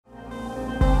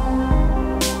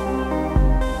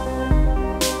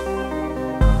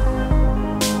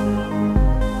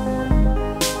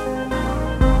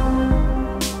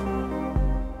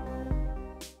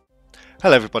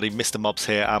Hello everybody, Mr. Mobs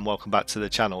here and welcome back to the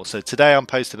channel. So today I'm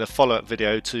posting a follow-up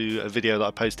video to a video that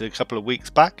I posted a couple of weeks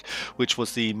back, which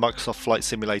was the Microsoft Flight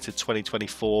Simulator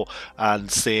 2024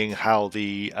 and seeing how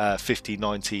the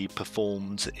 5090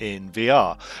 performed in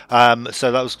VR.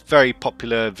 So that was a very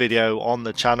popular video on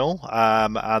the channel,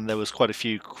 and there was quite a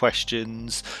few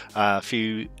questions, a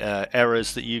few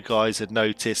errors that you guys had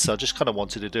noticed. So I just kind of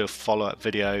wanted to do a follow-up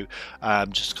video,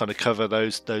 just kind of cover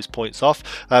those points off.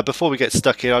 Before we get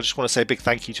stuck in, I just want to say a big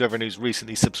thank you to everyone who's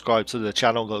recently subscribed to the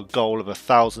channel. Got a goal of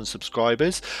 1,000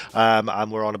 subscribers,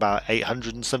 and we're on about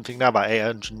 800 and something now, about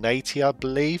 880 I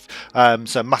believe.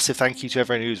 So massive thank you to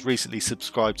everyone who's recently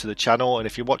subscribed to the channel, and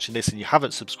if you're watching this and you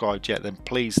haven't subscribed yet, then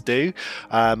please do.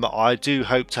 I do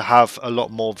hope to have a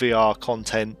lot more VR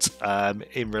content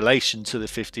in relation to the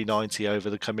 5090 over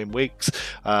the coming weeks.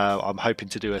 I'm hoping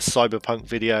to do a cyberpunk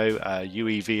video,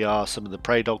 UEVR, some of the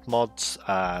Praydog mods,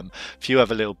 a few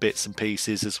other little bits and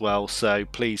pieces as well, so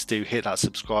please do hit that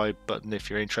subscribe button if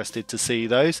you're interested to see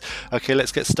those. Okay,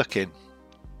 let's get stuck in.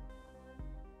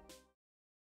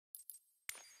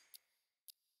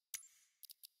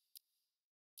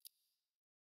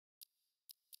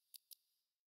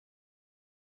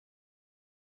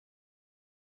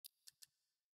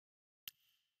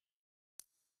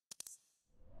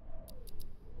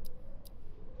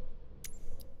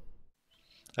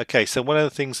 Okay, so one of the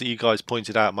things that you guys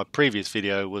pointed out in my previous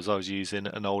video was I was using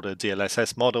an older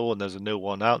DLSS model, and there's a new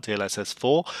one out,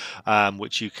 DLSS4,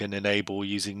 which you can enable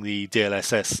using the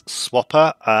DLSS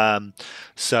swapper.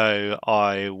 So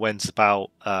I went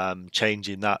about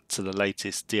changing that to the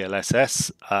latest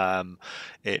DLSS.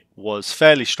 It was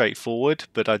fairly straightforward,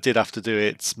 but I did have to do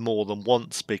it more than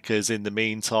once because in the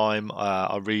meantime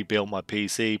I rebuilt my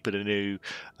PC, put a new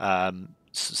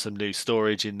some new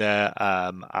storage in there,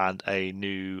 and a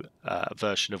new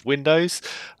version of Windows.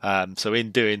 So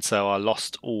in doing so, I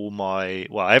lost all my,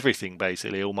 well, everything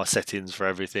basically, all my settings for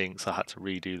everything, so I had to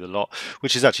redo the lot,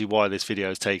 which is actually why this video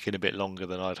has taken a bit longer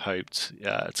than I'd hoped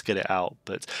to get it out.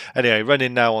 But anyway,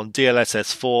 running now on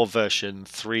DLSS4 version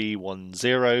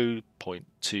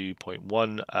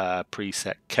 310.2.1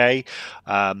 preset K.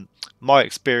 My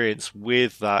experience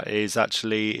with that is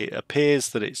actually it appears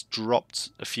that it's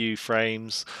dropped a few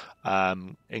frames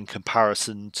in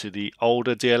comparison to the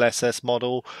older DLSS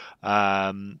model.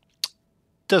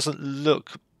 Doesn't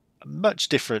look much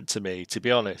different to me, to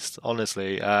be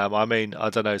honestly. I mean,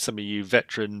 I don't know, some of you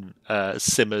veteran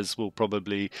simmers will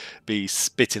probably be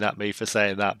spitting at me for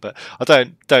saying that, but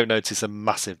I don't notice a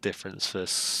massive difference for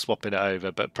swapping it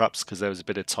over, but perhaps because there was a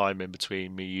bit of time in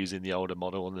between me using the older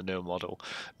model and the newer model,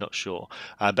 not sure.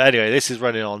 But anyway, this is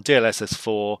running on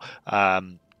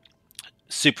DLSS4.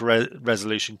 Super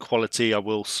resolution quality. I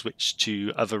will switch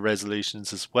to other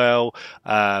resolutions as well.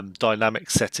 Dynamic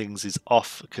settings is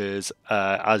off because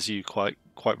as you quite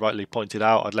rightly pointed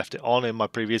out, I'd left it on in my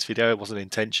previous video. It wasn't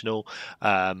intentional,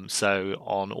 so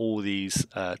on all these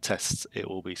tests it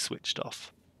will be switched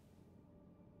off.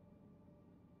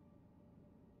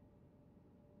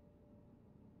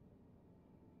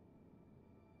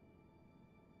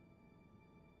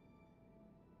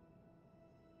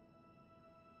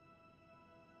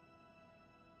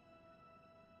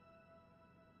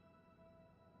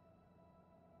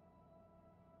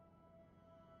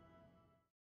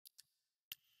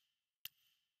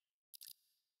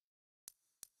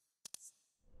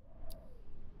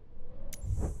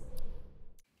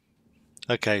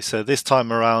 Okay, so this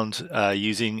time around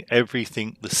using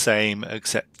everything the same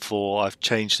except for I've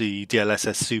changed the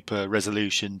DLSS Super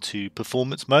resolution to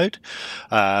performance mode.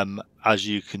 As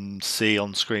you can see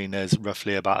on screen, there's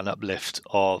roughly about an uplift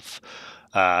of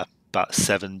about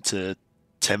 7 to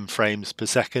 10 frames per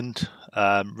second,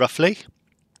 roughly.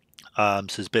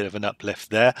 So there's a bit of an uplift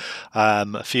there.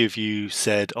 A few of you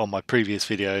said on my previous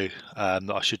video that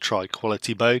I should try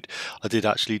quality mode. I did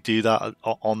actually do that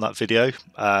on that video.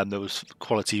 There was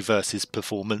quality versus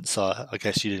performance. I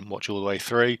guess you didn't watch all the way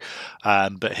through,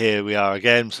 but here we are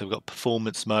again. So we've got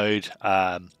performance mode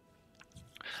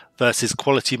versus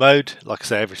quality mode. Like I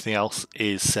say, everything else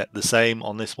is set the same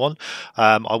on this one.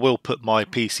 I will put my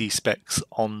PC specs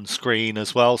on screen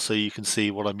as well so you can see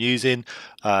what I'm using.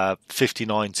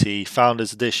 5090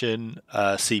 Founders Edition,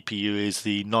 CPU is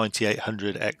the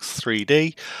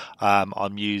 9800X3D.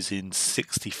 I'm using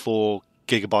 64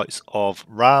 gigabytes of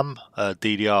RAM,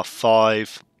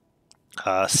 DDR5,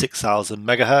 6000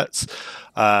 megahertz.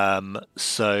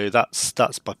 So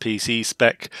that's my PC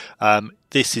spec.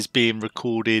 This is being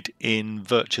recorded in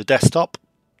Virtual Desktop.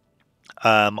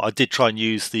 I did try and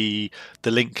use the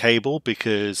link cable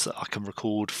because I can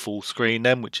record full screen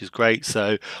then, which is great.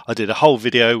 So I did a whole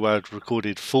video where I'd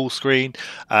recorded full screen,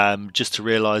 just to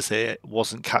realise that it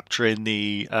wasn't capturing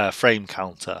the frame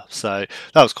counter. So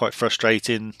that was quite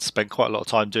frustrating. Spent quite a lot of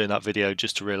time doing that video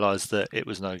just to realise that it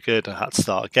was no good and had to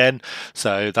start again.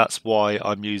 So that's why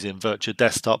I'm using virtual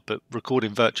desktop. But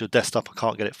recording virtual desktop, I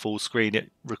can't get it full screen.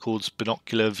 It records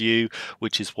binocular view,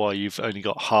 which is why you've only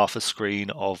got half a screen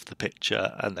of the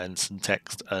picture and then some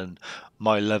text and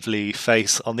my lovely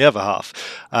face on the other half.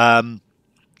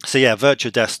 So yeah,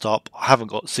 virtual desktop. I haven't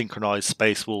got synchronized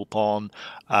space warp on,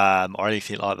 or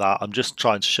anything like that. I'm just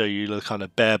trying to show you the kind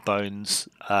of bare bones.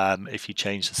 If you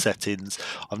change the settings,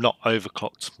 I've not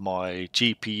overclocked my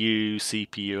GPU,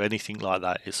 CPU, anything like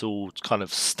that. It's all kind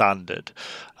of standard.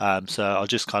 So I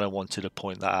just kind of wanted to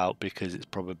point that out because it's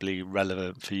probably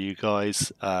relevant for you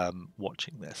guys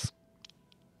watching this.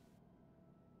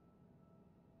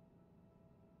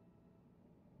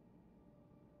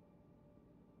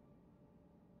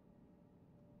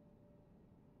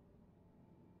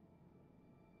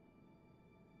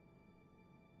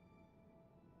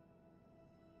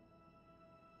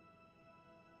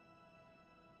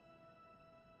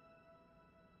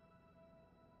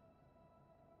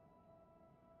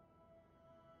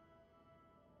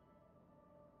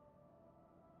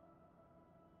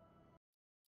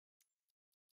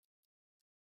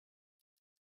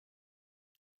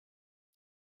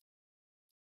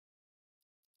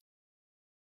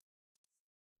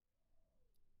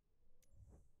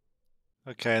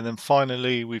 Okay, and then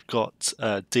finally we've got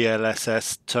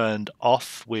DLSS turned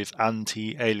off with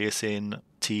anti-aliasing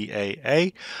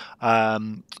TAA.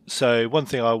 So one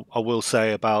thing I will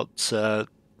say about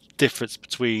difference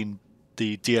between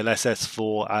the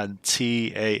DLSS4 and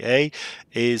TAA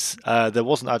is there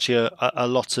wasn't actually a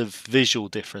lot of visual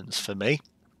difference for me.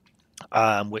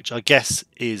 Which I guess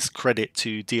is credit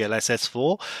to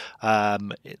DLSS4.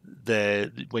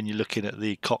 When you're looking at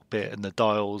the cockpit and the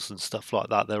dials and stuff like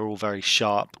that, they're all very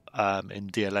sharp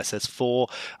in DLSS4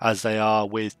 as they are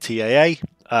with TAA.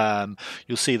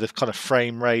 You'll see the kind of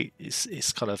frame rate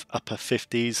is kind of upper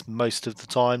 50s most of the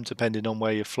time, depending on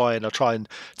where you're flying. I try and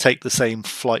take the same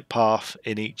flight path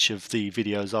in each of the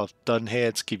videos I've done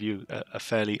here to give you a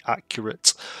fairly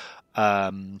accurate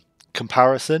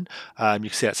comparison. You can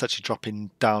see it's actually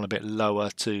dropping down a bit lower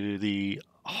to the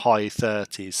high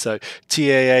 30s. So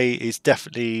TAA is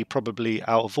definitely, probably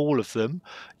out of all of them,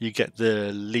 you get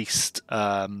the least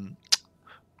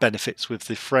benefits with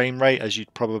the frame rate, as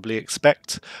you'd probably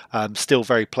expect. Still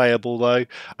very playable though,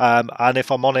 and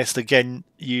if I'm honest, again,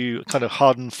 you kind of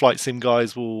hardened flight sim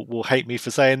guys will hate me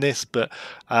for saying this, but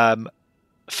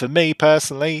for me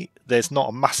personally, there's not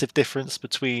a massive difference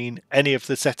between any of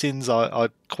the settings.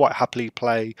 I'd quite happily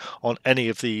play on any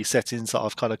of the settings that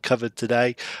I've kind of covered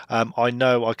today. I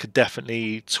know I could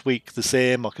definitely tweak the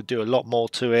sim. I could do a lot more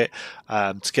to it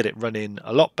to get it running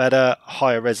a lot better,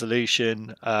 higher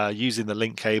resolution, using the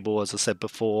link cable, as I said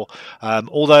before.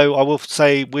 Although I will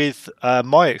say, with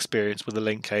my experience with the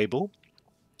link cable,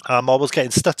 I was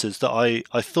getting stutters that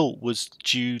I thought was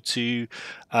due to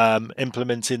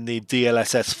implementing the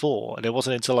DLSS4, and it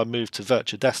wasn't until I moved to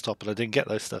virtual desktop and I didn't get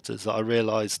those stutters that I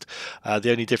realised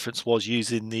the only difference was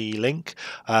using the link.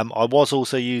 I was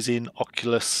also using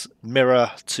Oculus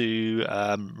Mirror to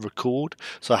record,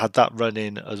 so I had that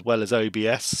running as well as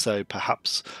OBS, so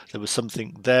perhaps there was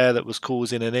something there that was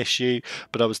causing an issue,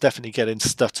 but I was definitely getting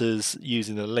stutters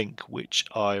using the link, which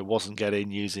I wasn't getting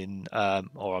using,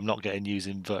 or I'm not getting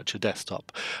using virtual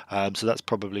desktop. So that's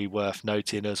probably worth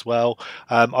noting as well.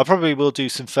 I probably will do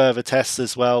some further tests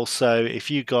as well, so if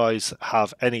you guys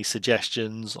have any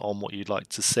suggestions on what you'd like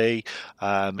to see,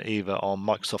 either on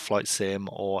Microsoft Flight Sim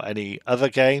or any other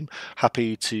game,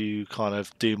 happy to kind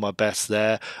of do my best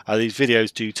there. These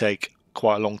videos do take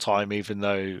quite a long time, even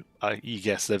though you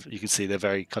can see they're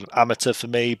very kind of amateur for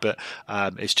me, but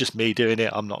it's just me doing it.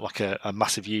 I'm not like a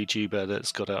massive YouTuber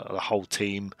that's got a whole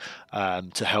team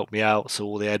to help me out, so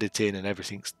all the editing and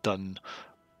everything's done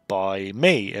by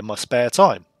me in my spare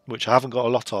time, which I haven't got a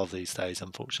lot of these days,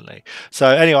 unfortunately. So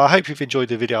anyway, I hope you've enjoyed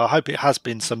the video. I hope it has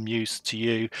been some use to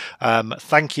you.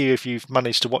 Thank you if you've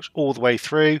managed to watch all the way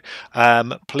through.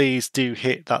 Please do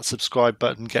hit that subscribe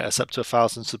button, get us up to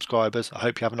 1,000 subscribers. I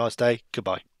hope you have a nice day.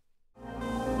 Goodbye.